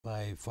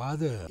my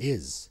father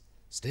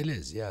still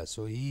is, yeah.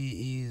 So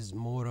he is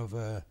more of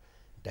a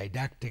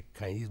didactic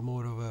kind. He's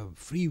more of a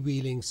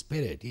freewheeling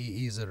spirit.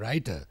 He's a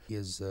writer. He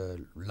has a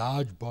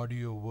large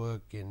body of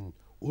work in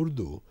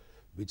Urdu,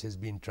 which has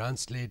been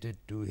translated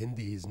to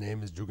Hindi. His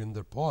name is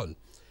Joginder Paul.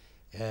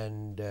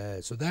 And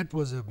so that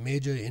was a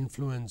major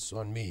influence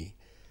on me.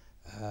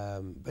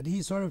 But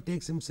he sort of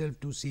takes himself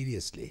too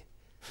seriously,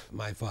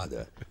 my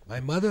father. My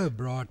mother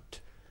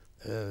brought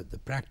the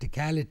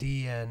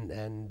practicality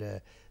and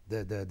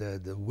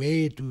the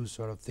way to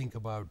sort of think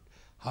about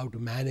how to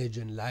manage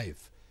in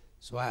life.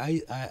 So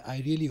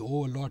I really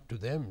owe a lot to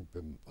them.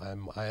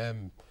 I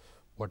am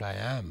what I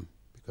am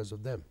because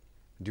of them.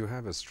 Do you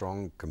have a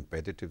strong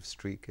competitive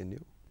streak in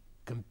you?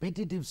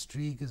 Competitive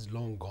streak is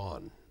long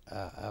gone.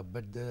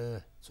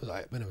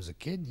 When I was a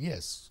kid,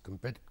 yes,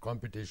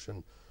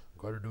 competition,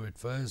 got to do it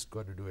first,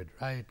 got to do it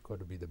right, got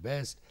to be the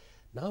best.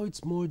 Now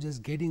it's more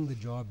just getting the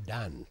job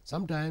done.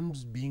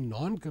 Sometimes being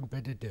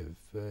non-competitive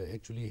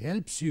actually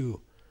helps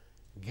you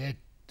get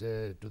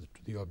to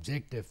the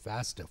objective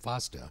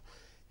faster.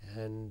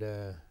 And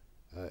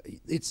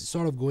it's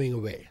sort of going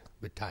away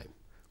with time.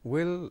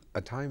 Will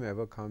a time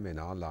ever come in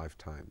our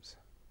lifetimes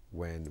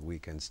when we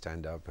can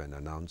stand up and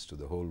announce to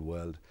the whole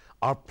world,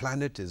 our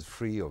planet is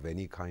free of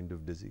any kind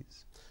of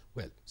disease?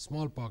 Well,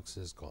 smallpox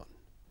is gone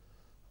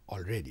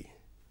already.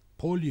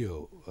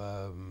 Polio,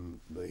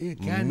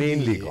 it can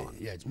mainly be gone.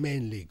 Yeah, it's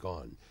mainly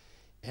gone.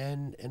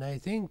 And I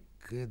think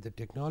the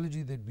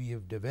technology that we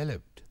have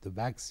developed, the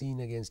vaccine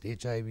against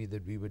HIV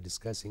that we were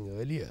discussing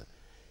earlier,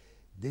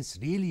 this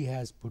really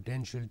has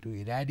potential to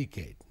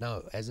eradicate.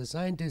 Now, as a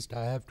scientist,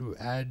 I have to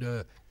add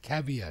a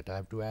caveat, I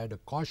have to add a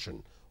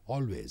caution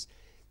always.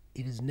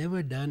 It is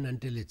never done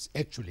until it's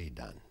actually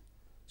done.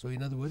 So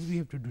in other words, we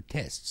have to do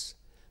tests.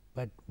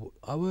 But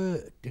our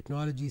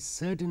technology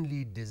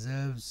certainly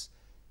deserves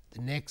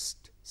the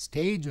next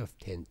stage of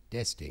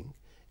testing,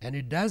 and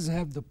it does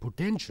have the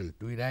potential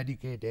to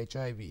eradicate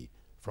HIV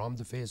from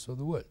the face of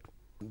the world.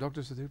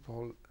 Dr. Sudhir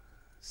Paul,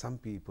 some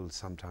people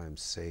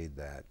sometimes say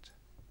that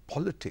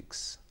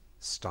politics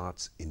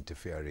starts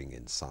interfering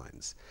in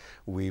science.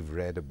 We've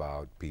read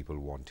about people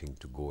wanting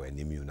to go and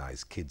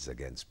immunize kids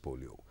against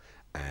polio,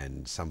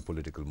 and some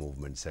political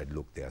movement said,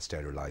 look, they are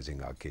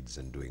sterilizing our kids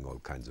and doing all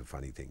kinds of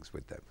funny things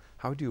with them.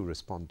 How do you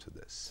respond to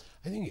this?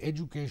 I think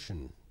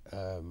education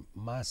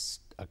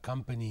must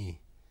accompany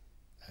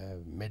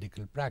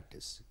medical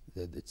practice.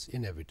 It's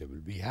inevitable.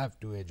 We have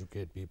to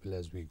educate people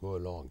as we go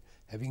along.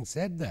 Having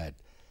said that,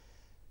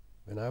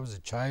 when I was a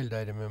child,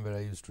 I remember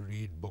I used to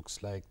read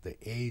books like The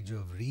Age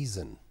of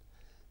Reason,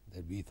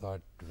 that we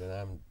thought when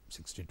I'm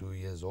 62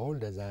 years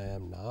old, as I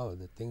am now,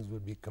 that things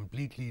would be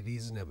completely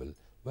reasonable.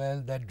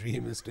 Well, that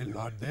dream is still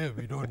not there.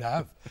 We don't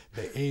have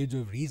the age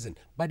of reason.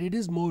 But it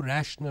is more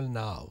rational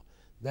now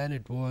than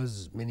it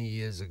was many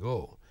years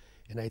ago.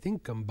 And I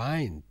think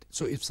combined,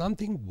 so if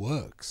something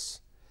works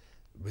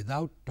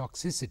without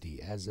toxicity,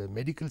 as a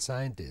medical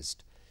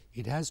scientist,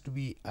 it has to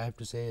be, I have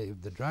to say,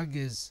 if the drug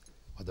is,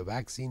 or the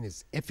vaccine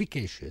is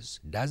efficacious,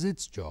 does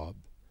its job,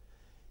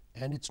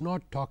 and it's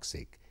not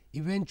toxic,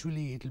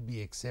 eventually it will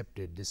be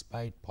accepted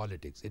despite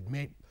politics.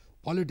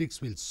 Politics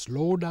will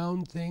slow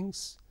down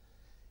things,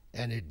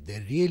 and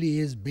there really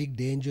is big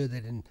danger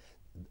that in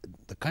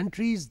the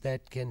countries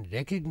that can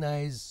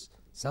recognize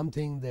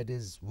something that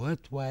is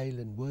worthwhile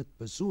and worth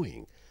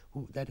pursuing,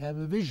 that have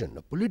a vision,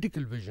 a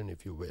political vision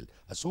if you will,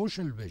 a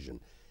social vision,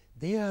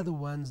 they are the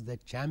ones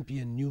that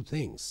champion new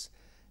things.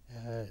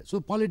 So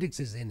politics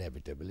is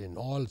inevitable in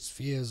all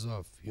spheres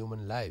of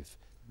human life.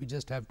 We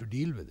just have to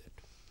deal with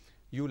it.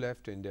 You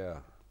left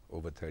India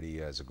over 30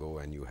 years ago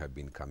and you have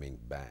been coming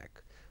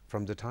back.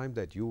 From the time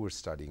that you were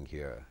studying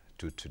here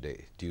to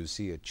today, do you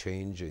see a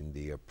change in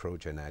the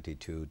approach and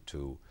attitude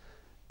to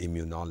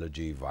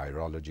immunology,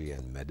 virology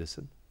and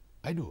medicine?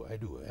 I do.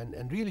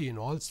 And really in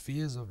all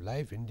spheres of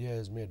life, India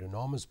has made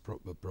enormous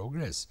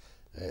progress.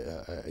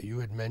 You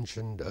had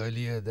mentioned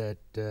earlier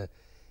that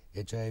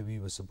HIV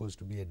was supposed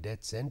to be a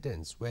death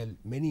sentence. Well,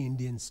 many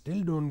Indians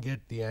still don't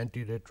get the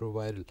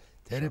antiretroviral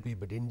therapy,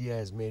 but India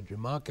has made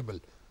remarkable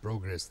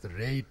progress. The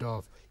rate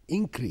of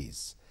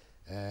increase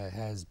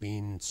has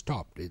been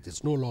stopped. It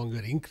is no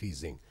longer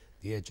increasing,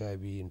 the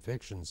HIV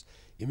infections.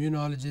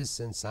 Immunologists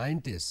and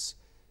scientists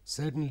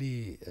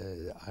certainly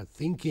are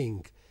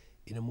thinking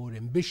in a more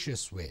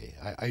ambitious way.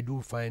 I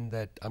do find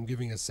that I'm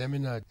giving a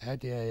seminar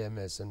at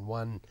AIMS and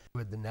one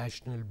with the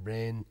National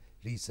Brain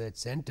Research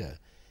Center,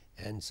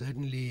 and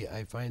certainly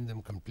I find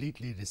them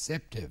completely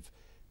receptive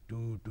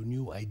to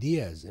new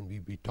ideas, and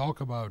we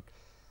talk about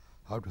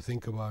how to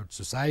think about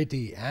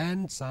society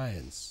and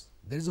science.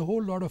 There's a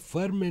whole lot of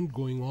ferment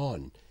going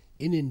on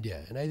in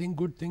India, and I think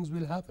good things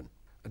will happen.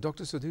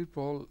 Dr. Sudhir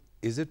Paul,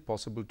 is it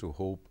possible to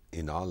hope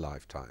in our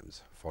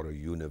lifetimes for a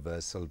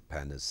universal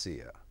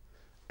panacea?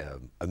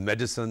 A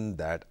medicine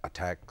that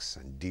attacks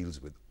and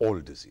deals with all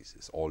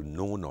diseases, all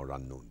known or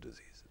unknown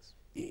diseases?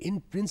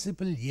 In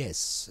principle,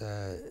 yes.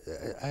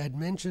 I had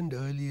mentioned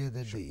earlier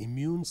that the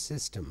immune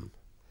system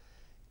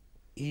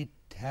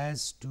it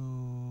has to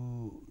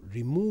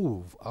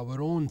remove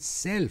our own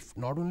self,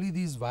 not only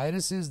these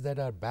viruses that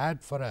are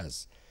bad for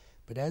us,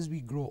 but as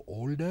we grow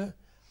older,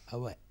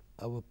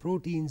 our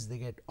proteins, they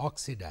get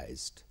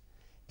oxidized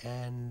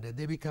and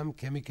they become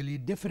chemically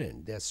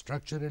different. They are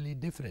structurally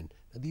different.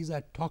 Now, these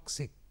are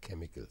toxic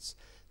chemicals.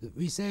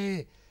 We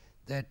say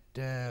that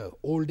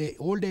old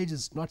age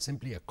is not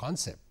simply a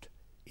concept.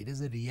 It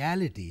is a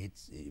reality.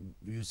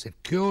 You said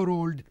cure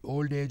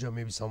old age, or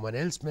maybe someone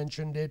else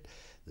mentioned it.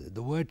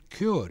 The word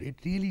cure, it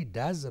really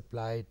does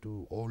apply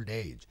to old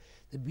age.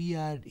 That we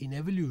are in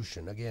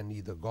evolution, again,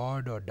 either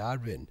God or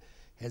Darwin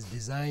has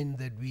designed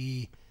that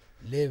we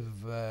live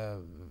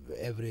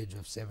average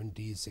of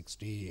 70,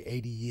 60,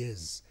 80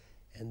 years,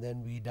 and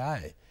then we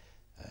die.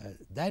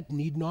 That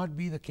need not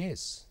be the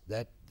case.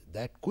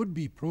 That could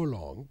be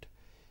prolonged.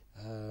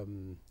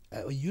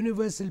 A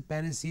universal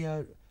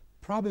panacea,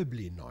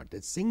 probably not.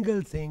 A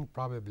single thing,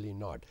 probably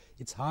not.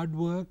 It's hard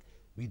work.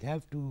 We'd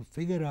have to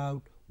figure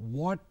out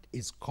what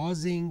is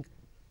causing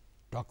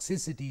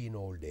toxicity in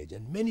old age,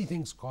 and many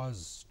things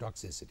cause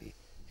toxicity,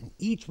 and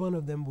each one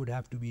of them would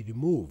have to be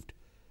removed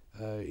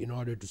in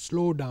order to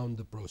slow down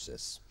the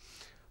process.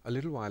 A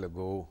little while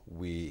ago,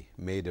 we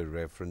made a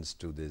reference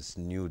to this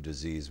new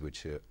disease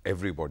which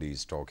everybody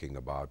is talking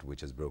about,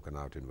 which has broken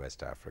out in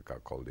West Africa,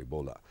 called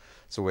Ebola.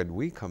 So when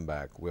we come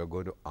back, we are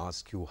going to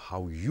ask you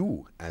how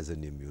you, as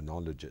an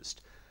immunologist,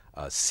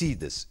 see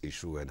this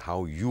issue and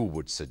how you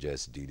would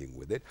suggest dealing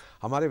with it.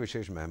 हमारे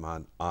विशेष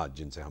मेहमान आज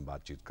जिनसे हम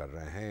बातचीत कर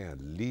रहे हैं,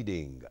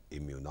 leading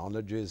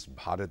immunologist,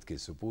 Bharat के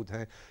सपूत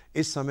हैं,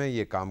 इस समय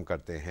ये काम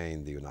करते हैं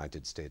in the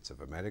United states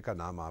of America.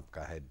 नाम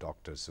आपका है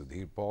doctor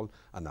Sudhir Paul,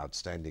 an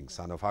outstanding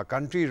son of our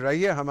country.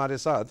 रहिए हमारे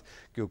साथ,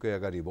 क्योंकि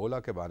अगर इबोला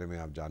के बारे में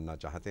आप जानना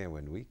चाहते हैं,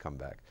 when we come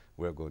back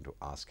we are going to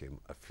ask him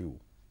a few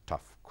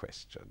tough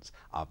questions.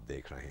 आप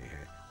देख रहे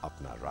हैं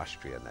अपना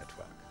राष्ट्रीय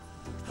नेटवर्क.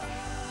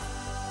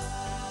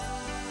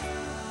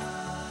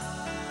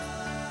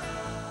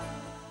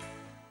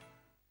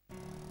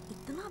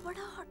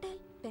 बड़ा होटल,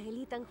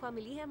 पहली तनख्वाह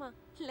मिली है माँ.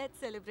 Let's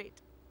celebrate.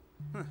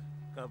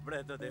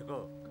 कपड़े तो देखो,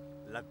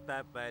 लगता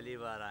है पहली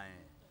बार आए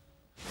हैं.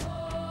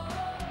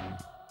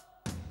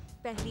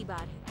 पहली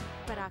बार है,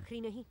 पर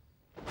आखिरी नहीं.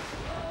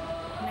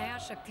 नया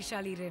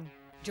शक्तिशाली रिन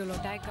जो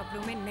लौटाए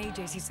कपड़ों में नई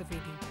जैसी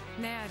सफेदी.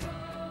 नया रिन,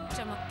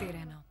 चमकते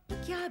रहना.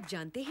 क्या आप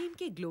जानते हैं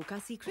इनके ग्लो का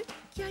सीक्रेट?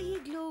 क्या ये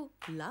ग्लो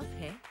लव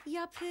है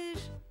या फिर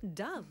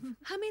डव?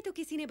 हमें तो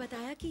किसी ने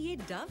बताया कि ये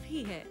डव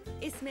ही है.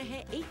 इसमें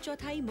है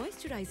 1/4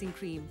 मॉइस्चराइजिंग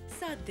क्रीम.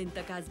 7 दिन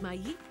तक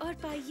आजमाइए और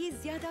पाइए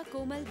ज्यादा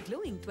कोमल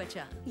ग्लोइंग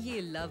त्वचा.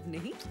 ये लव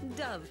नहीं,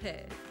 डव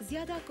है.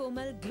 ज्यादा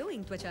कोमल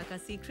ग्लोइंग त्वचा का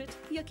सीक्रेट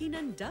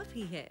यकीनन डव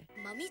ही है.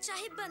 मम्मी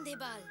चाहे बंदे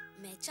बाल,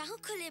 मैं चाहूँ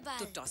खुले बाल.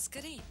 तो टॉस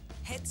करें,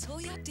 हेड्स हो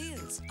या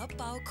टेल्स, अब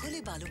पाओ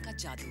खुले बालों का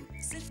जादू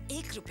सिर्फ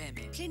 1 रुपए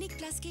में. क्लिनिक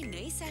प्लस के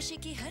नए सैशे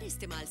के हर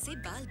इस्तेमाल से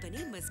बाल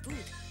बने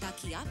मजबूत,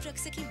 ताकि आप रख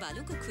सकें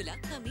बालों को खुला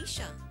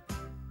हमेशा.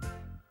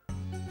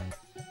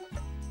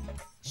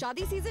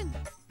 शादी सीजन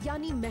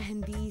यानी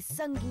मेहंदी,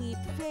 संगीत,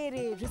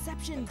 फेरे,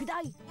 रिसेप्शन,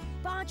 विदाई,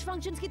 5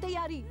 फंक्शंस की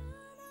तैयारी.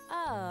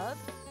 अब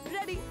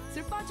रेडी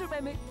सिर्फ 5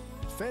 रुपए में.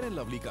 फेयर एंड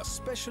लवली का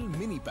स्पेशल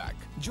मिनी पैक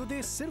जो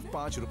दे सिर्फ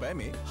 5 रुपए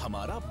में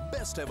हमारा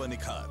बेस्ट एवर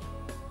निखार.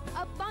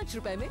 अब 5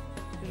 रुपए में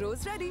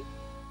रोज रेडी.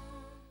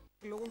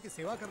 लोगों की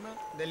सेवा करना.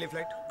 दिल्ली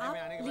फ्लाइट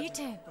में आने के बाद लेट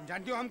है. तुम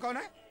जानती हो हम कौन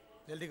है?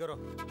 जल्दी करो.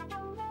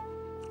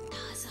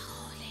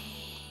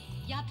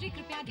 यात्री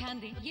कृपया ध्यान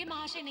दें, ये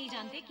महाशय नहीं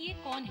जानते कि ये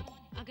कौन है.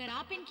 अगर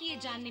आप इनकी ये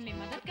जानने में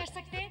मदद कर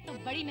सकते हैं तो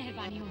बड़ी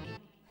मेहरबानी होगी.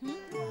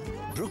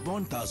 ब्रुक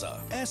बॉन्ड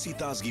ताज़ा, ऐसी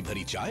ताजगी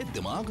भरी चाय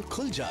दिमाग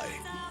खुल जाए.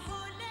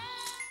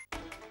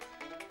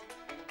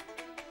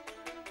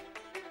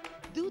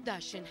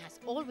 Doordarshan has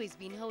always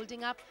been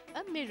holding up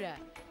a mirror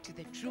to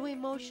the true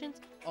emotions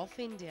of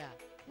India.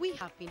 We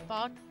have been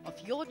part of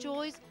your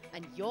joys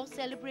and your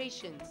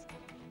celebrations.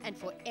 And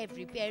for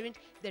every parent,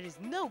 there is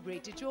no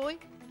greater joy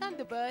than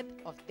the birth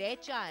of their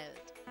child.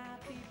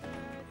 Happy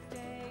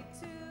birthday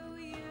to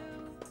you.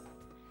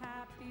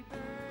 Happy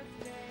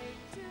birthday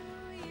to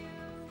you.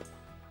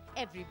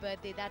 Every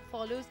birthday that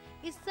follows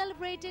is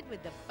celebrated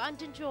with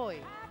abundant joy.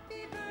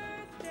 Happy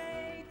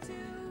birthday to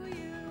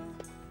you.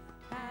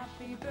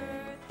 Happy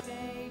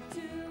birthday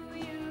to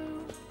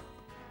you.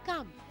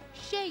 Come,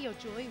 share your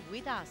joy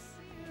with us.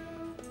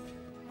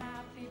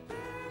 Happy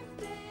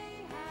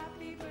birthday,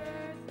 happy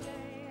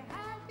birthday,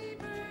 happy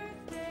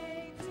birthday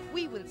to you.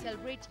 We will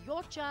celebrate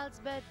your child's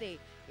birthday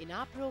in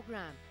our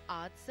program,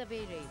 Aaj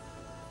Savere,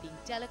 being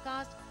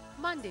telecast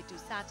Monday to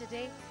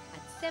Saturday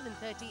at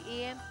 7:30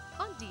 a.m.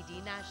 on DD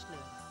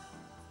National.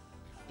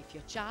 If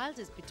your child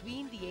is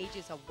between the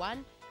ages of 1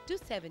 to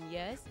 7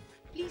 years,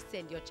 please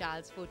send your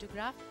child's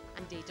photograph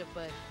and date of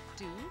birth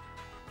to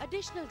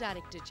Additional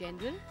Director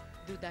General,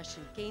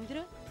 Doordarshan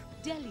Kendra,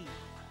 Delhi,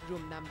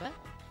 room number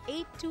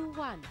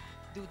 821,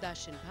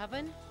 Doordarshan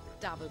Bhavan,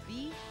 Tower B,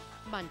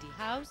 Mandi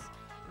House,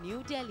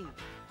 New Delhi,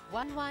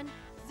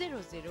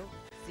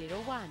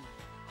 110001,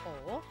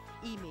 or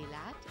email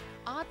at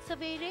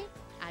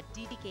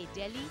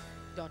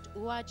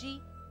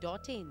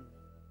artsavere@ddkdelhi.org.in.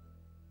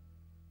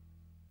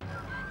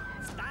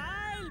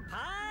 Style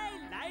hi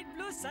light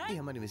blue sir, ये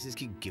हमारी Mrs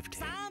की gift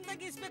है। शाम तक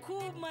इस पे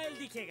खूब मैल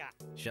दिखेगा।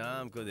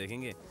 शाम को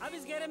देखेंगे। अब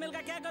इस गहरे मैल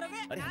का क्या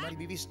करोगे? अरे हमारी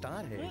बीवी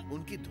स्टार है,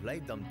 उनकी धुलाई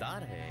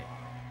दमदार है।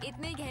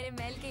 इतने गहरे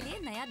मैल के लिए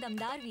नया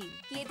दमदार व्हील,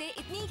 ये दे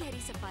इतनी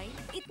गहरी सफाई,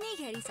 इतनी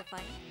गहरी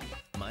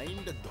सफाई।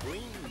 Mind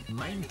धोइंग,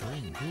 mind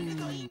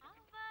धोइंग।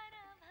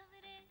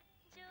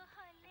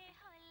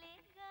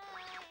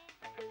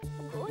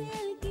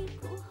 कोयल की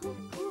कुहू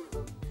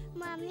कुहू,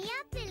 मम्मी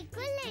आप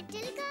बिल्कुल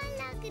लिटिल गर्ल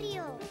लग रही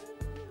हो।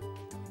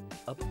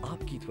 अब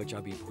आपकी त्वचा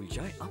भी भूल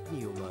जाए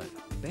अपनी उम्र।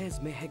 बैज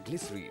में है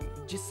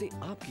ग्लिसरीन, जिससे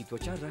आपकी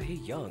त्वचा रहे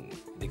यंग।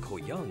 दिखो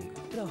यंग,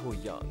 रहो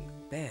यंग।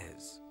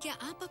 बैज। क्या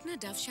आप अपना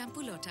Dove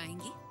shampoo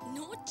लौटाएंगी?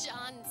 No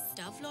chance.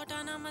 Dove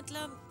लौटाना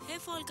मतलब हेयर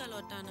फॉल का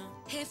लौटाना।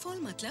 हेयर फॉल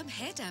मतलब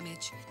हेयर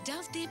डैमेज।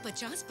 डव दे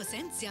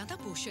 50% ज्यादा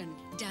पोषण,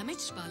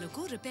 डैमेज बालों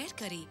को रिपेयर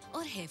करे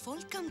और हेयर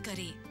फॉल कम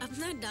करे।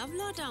 अपना डव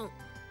लौटाऊं?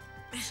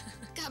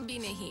 कभी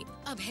नहीं।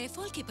 अब हेयर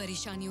फॉल की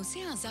परेशानियों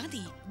से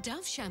आजादी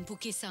डव शैम्पू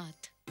के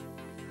साथ।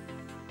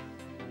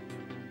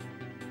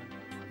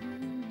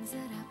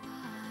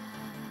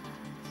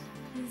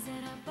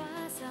 जरा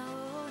पास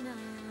आओ ना।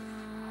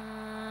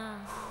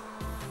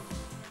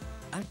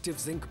 एक्टिव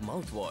जिंक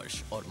माउथ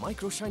वॉश और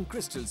माइक्रोशाइन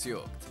क्रिस्टल्स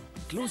युक्त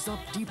क्लोज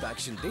अप डीप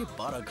एक्शन दे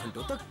 12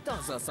 घंटों तक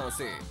ताजा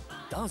सांसें।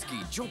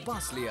 ताजगी जो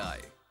पास ले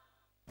आए।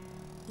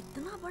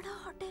 इतना बड़ा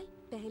होटल,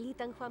 पहली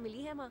तनख्वाह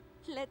मिली है माँ,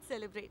 लेट्स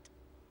सेलिब्रेट।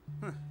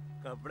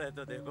 कपड़े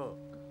तो देखो,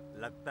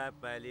 लगता है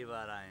पहली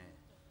बार आए हैं।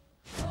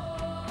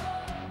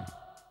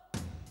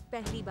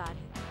 पहली बार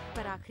है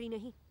पर आखिरी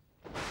नहीं।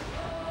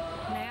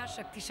 नया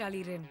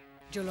शक्तिशाली रिन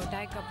जो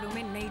लौटाए कपड़ों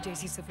में नई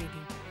जैसी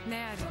सफेदी।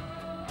 नया रिन,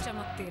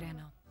 चमकते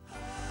रहना।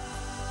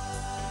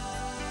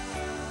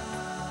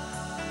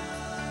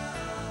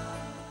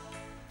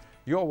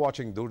 You're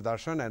watching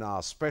Doordarshan, and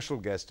our special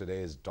guest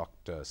today is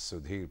Dr.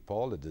 Sudhir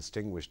Paul, a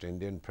distinguished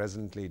Indian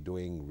presently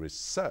doing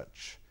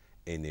research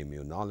in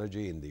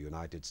immunology in the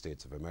United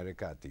States of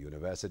America at the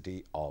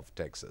University of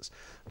Texas.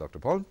 Dr.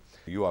 Paul,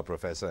 you are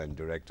Professor and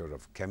Director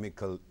of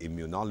Chemical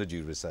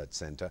Immunology Research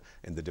Center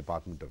in the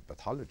Department of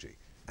Pathology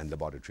and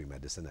Laboratory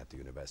Medicine at the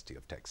University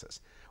of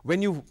Texas.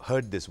 When you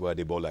heard this word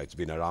Ebola, it's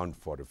been around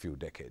for a few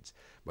decades,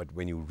 but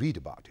when you read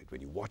about it,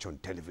 when you watch on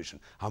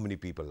television how many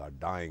people are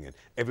dying and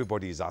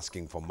everybody is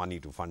asking for money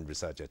to fund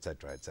research,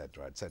 etc.,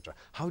 etc., etc.,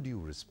 how do you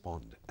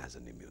respond as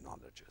an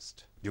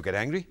immunologist? You get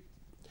angry?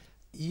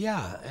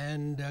 Yeah,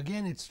 and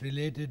again it's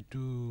related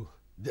to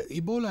the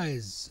Ebola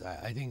is,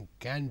 I think,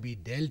 can be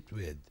dealt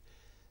with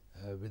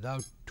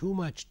without too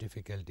much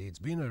difficulty. It's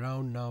been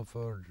around now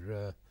for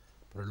a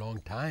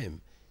long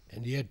time,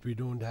 and yet we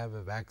don't have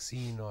a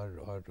vaccine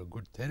or a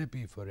good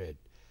therapy for it.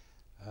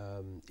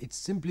 It's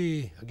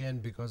simply, again,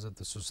 because of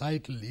the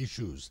societal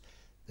issues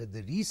that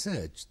the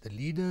research, the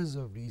leaders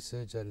of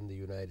research are in the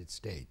United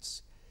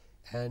States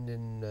and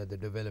in the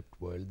developed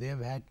world. They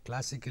have had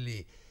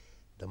classically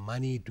the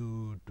money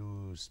to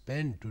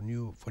spend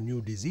for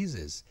new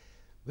diseases,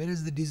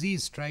 whereas the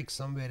disease strikes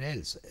somewhere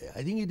else.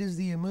 I think it is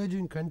the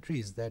emerging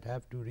countries that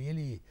have to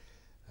really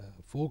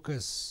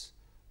focus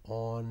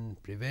on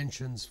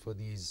preventions for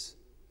these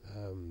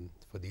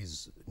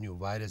new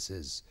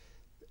viruses.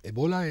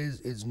 Ebola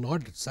is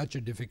not such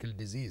a difficult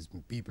disease.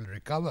 People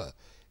recover.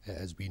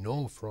 As we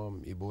know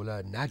from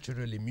Ebola,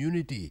 natural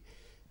immunity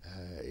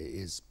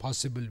is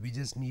possible. We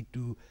just need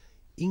to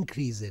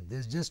increase it.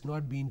 There's just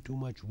not been too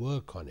much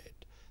work on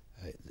it.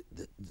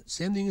 The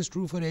same thing is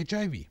true for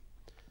HIV.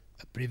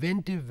 A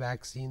preventive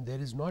vaccine, there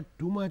is not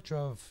too much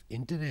of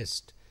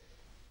interest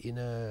in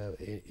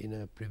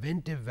a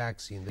preventive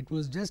vaccine. It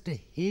was just a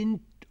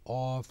hint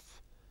of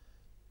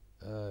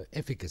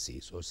efficacy,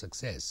 so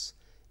success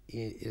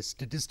is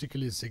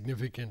statistically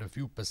significant, a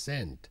few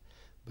percent,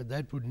 but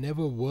that would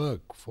never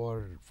work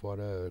for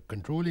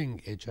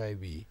controlling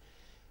HIV,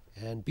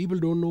 and people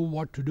don't know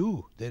what to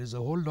do. There is a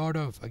whole lot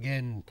of,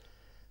 again,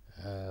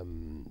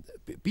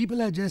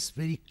 people are just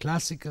very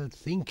classical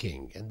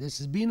thinking, and this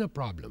has been a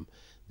problem,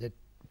 that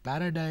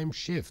paradigm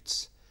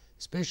shifts,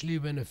 especially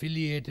when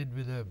affiliated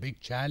with a big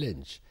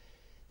challenge,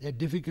 they're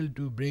difficult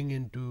to bring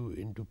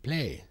into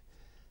play.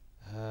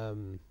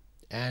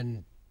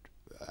 And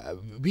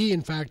we,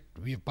 in fact,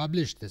 we've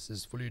published this,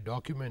 is fully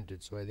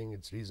documented, so I think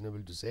it's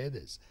reasonable to say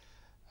this.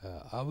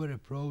 Our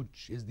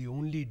approach is the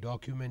only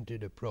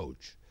documented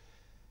approach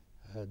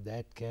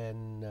that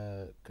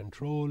can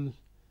control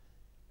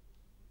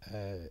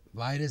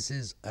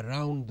viruses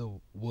around the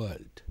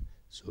world.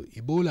 So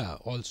Ebola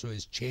also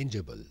is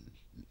changeable.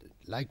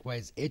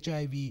 Likewise,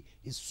 HIV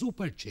is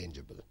super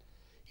changeable.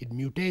 It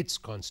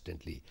mutates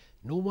constantly.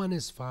 No one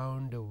has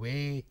found a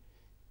way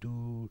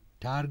to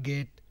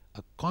target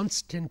a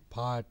constant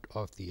part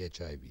of the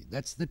HIV.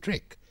 That's the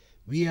trick.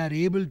 We are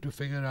able to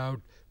figure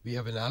out, we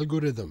have an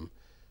algorithm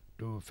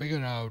to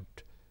figure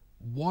out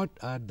what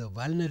are the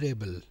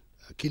vulnerable,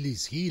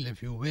 Achilles heel,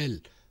 if you will,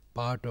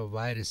 part of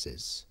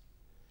viruses,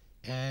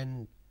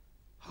 and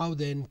how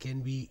then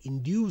can we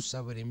induce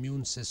our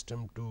immune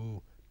system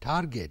to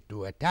target,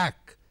 to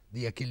attack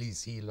the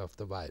Achilles heel of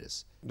the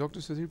virus. Dr.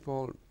 Sudhir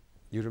Paul,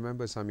 you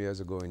remember some years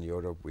ago in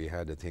Europe we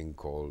had a thing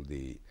called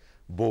the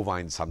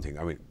bovine something,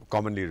 I mean,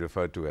 commonly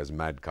referred to as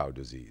mad cow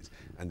disease.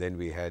 And then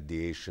we had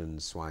the Asian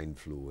swine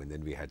flu, and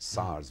then we had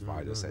SARS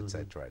virus,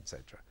 etc.,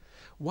 etc.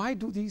 Why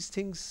do these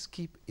things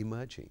keep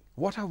emerging?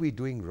 What are we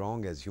doing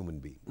wrong as human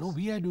beings? No,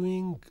 we are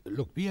doing,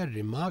 look, we are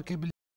remarkably